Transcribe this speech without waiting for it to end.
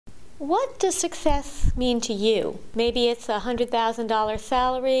What does success mean to you? Maybe it's a $100,000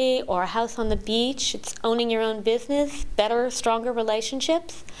 salary or a house on the beach. It's owning your own business, better, stronger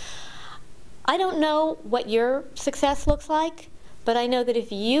relationships. I don't know what your success looks like, but I know that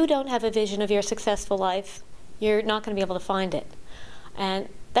if you don't have a vision of your successful life, you're not going to be able to find it. And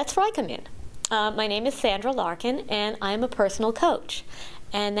that's where I come in. My name is Sandra Larkin, and I'm a personal coach.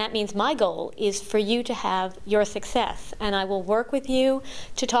 And that means my goal is for you to have your success. And I will work with you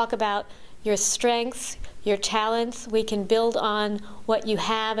to talk about your strengths, your talents. We can build on what you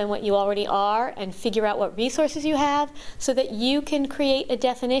have and what you already are and figure out what resources you have so that you can create a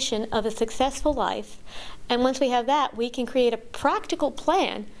definition of a successful life. And once we have that, we can create a practical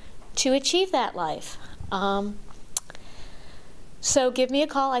plan to achieve that life. So give me a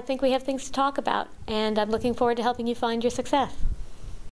call. I think we have things to talk about, and I'm looking forward to helping you find your success.